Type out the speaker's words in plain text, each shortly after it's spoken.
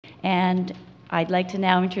And I'd like to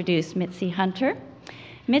now introduce Mitzie Hunter.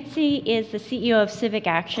 Mitzie is the CEO of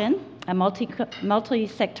CivicAction, a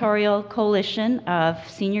multi-sectoral coalition of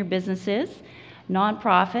senior businesses,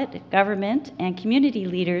 nonprofit, government, and community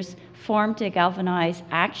leaders formed to galvanize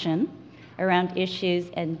action around issues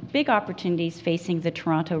and big opportunities facing the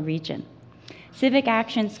Toronto region.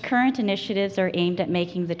 CivicAction's current initiatives are aimed at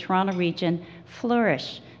making the Toronto region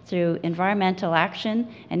flourish through environmental action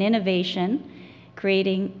and innovation,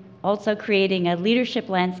 creating a leadership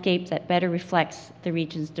landscape that better reflects the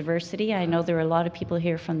region's diversity. I know there are a lot of people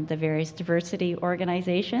here from the various diversity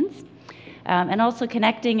organizations, and also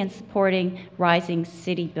connecting and supporting rising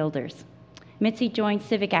city builders. Mitzie joined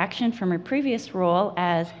CivicAction from her previous role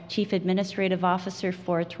as Chief Administrative Officer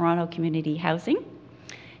for Toronto Community Housing.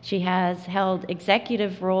 She has held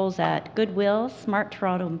executive roles at Goodwill, Smart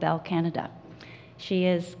Toronto, and Bell Canada. She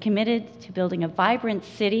is committed to building a vibrant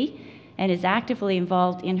city and is actively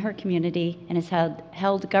involved in her community and has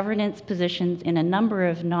held governance positions in a number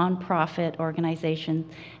of nonprofit organizations,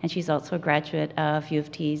 and she's also a graduate of U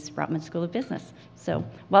of T's Rotman School of Business. So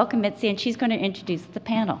welcome, Mitzie, and she's going to introduce the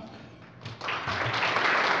panel.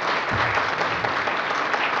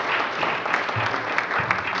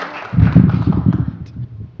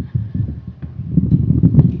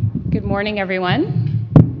 Good morning, everyone.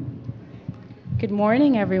 Good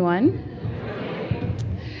morning, everyone.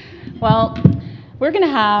 Well, we're going to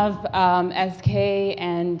have, as Kay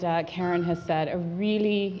and Karen has said, a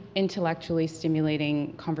really intellectually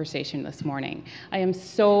stimulating conversation this morning. I am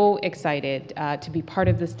so excited to be part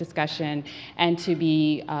of this discussion and to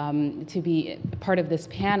be part of this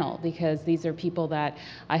panel, because these are people that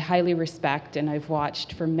I highly respect and I've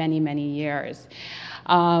watched for many, many years.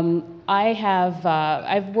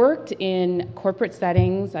 I've worked in corporate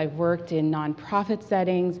settings, I've worked in nonprofit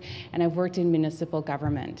settings, and I've worked in municipal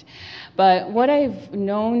government. But what I've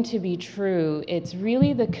known to be true, it's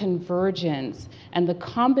really the convergence and the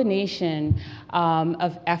combination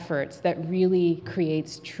of efforts that really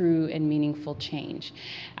creates true and meaningful change.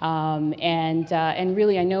 And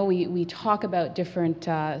really, I know we talk about different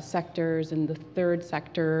sectors and the third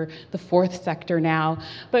sector, the fourth sector now,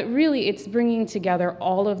 but really it's bringing together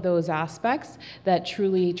all of those aspects that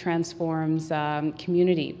truly transforms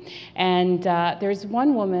community. And there's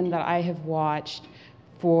one woman that I have watched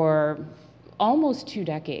for almost 2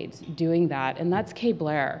 decades doing that, and that's Kay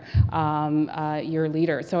Blair, your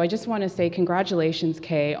leader. So I just want to say congratulations,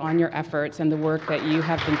 Kay, on your efforts and the work that you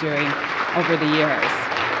have been doing over the years.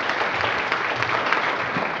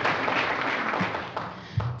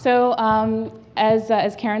 So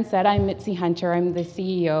as Karen said, I'm Mitzie Hunter. I'm the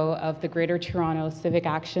CEO of the Greater Toronto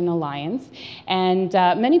CivicAction Alliance. And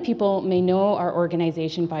many people may know our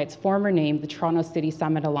organization by its former name, the Toronto City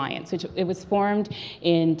Summit Alliance, which it was formed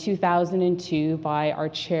in 2002 by our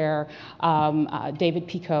chair, David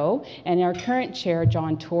Picot, and our current chair,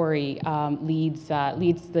 John Tory, leads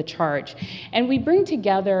the charge. And we bring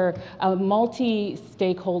together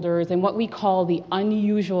multi-stakeholders and what we call the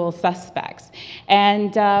unusual suspects.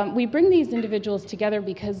 And we bring these individuals together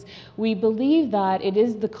because we believe that it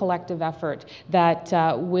is the collective effort that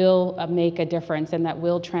will make a difference and that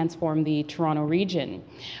will transform the Toronto region.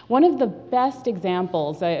 One of the best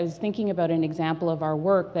examples, I was thinking about an example of our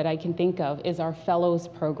work that I can think of, is our Fellows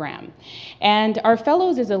program. And our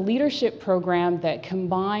Fellows is a leadership program that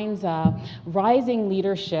combines rising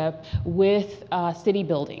leadership with city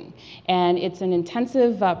building. And it's an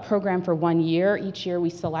intensive program for 1 year. Each year we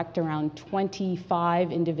select around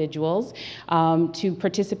 25 individuals to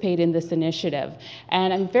participate in this initiative.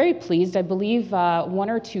 And I'm very pleased. I believe 1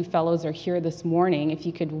 or 2 fellows are here this morning. If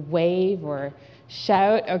you could wave or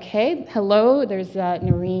shout. Okay, hello, there's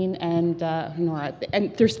Noreen and Nora.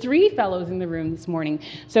 And there's 3 fellows in the room this morning,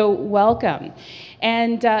 so welcome.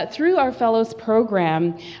 And through our Fellows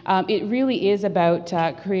program, it really is about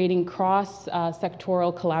creating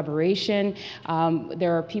cross-sectoral collaboration.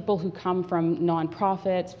 There are people who come from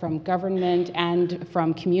nonprofits, from government, and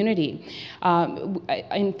from community.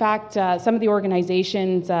 In fact, some of the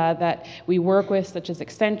organizations that we work with, such as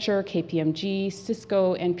Accenture, KPMG,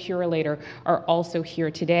 Cisco, and Purolator, are also here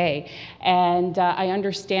today. And I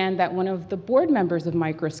understand that one of the board members of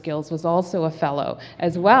Microskills was also a fellow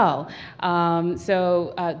as well.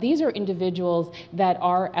 So these are individuals that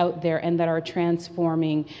are out there and that are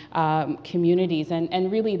transforming communities.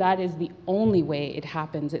 And really that is the only way it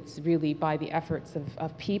happens. It's really by the efforts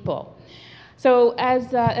of people. So as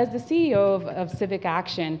the CEO of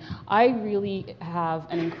CivicAction, I really have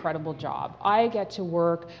an incredible job. I get to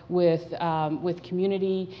work with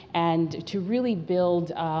community and to really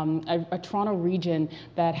build a Toronto region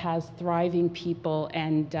that has thriving people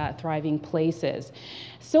and thriving places.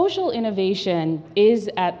 Social innovation is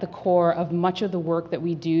at the core of much of the work that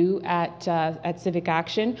we do at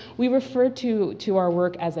CivicAction. We refer to our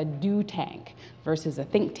work as a do tank versus a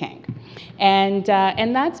think tank. And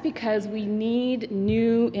that's because we need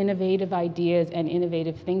new innovative ideas and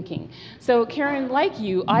innovative thinking. So Karen, like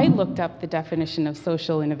you, I looked up the definition of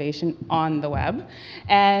social innovation on the web,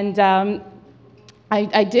 and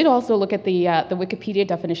I did also look at the Wikipedia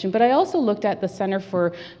definition, but I also looked at the Center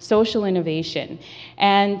for Social Innovation.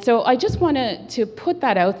 And so I just wanted to put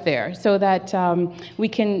that out there so that we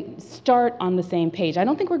can start on the same page. I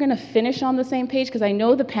don't think we're going to finish on the same page because I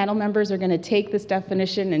know the panel members are going to take this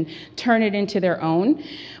definition and turn it into their own.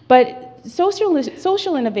 But social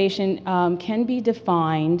innovation can be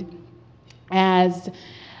defined as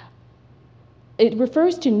it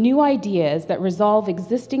refers to new ideas that resolve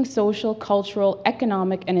existing social, cultural,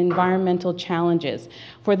 economic, and environmental challenges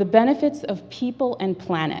for the benefits of people and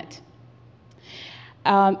planet.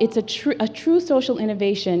 A true social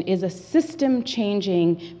innovation is a system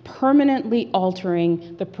changing, permanently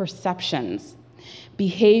altering the perceptions,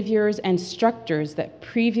 behaviors, and structures that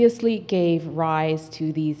previously gave rise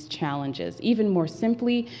to these challenges. Even more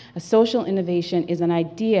simply, a social innovation is an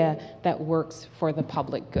idea that works for the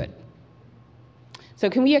public good. So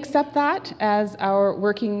can we accept that as our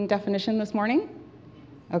working definition this morning?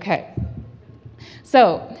 Okay.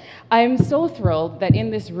 So I'm so thrilled that in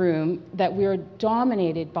this room that we're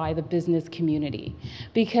dominated by the business community,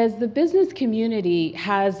 because the business community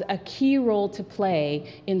has a key role to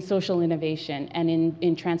play in social innovation and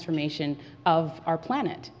in transformation of our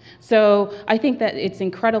planet. So I think that it's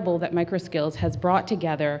incredible that Microskills has brought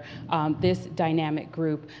together this dynamic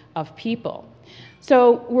group of people.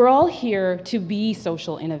 So we're all here to be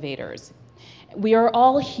social innovators. We are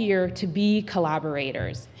all here to be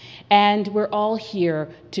collaborators. And we're all here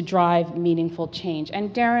to drive meaningful change.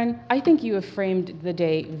 And Darren, I think you have framed the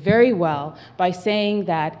day very well by saying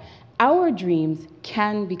that our dreams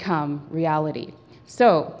can become reality.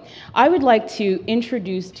 So I would like to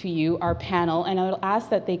introduce to you our panel, and I will ask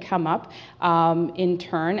that they come up in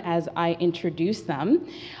turn as I introduce them.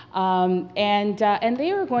 And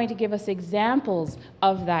they are going to give us examples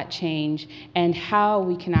of that change and how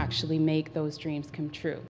we can actually make those dreams come true.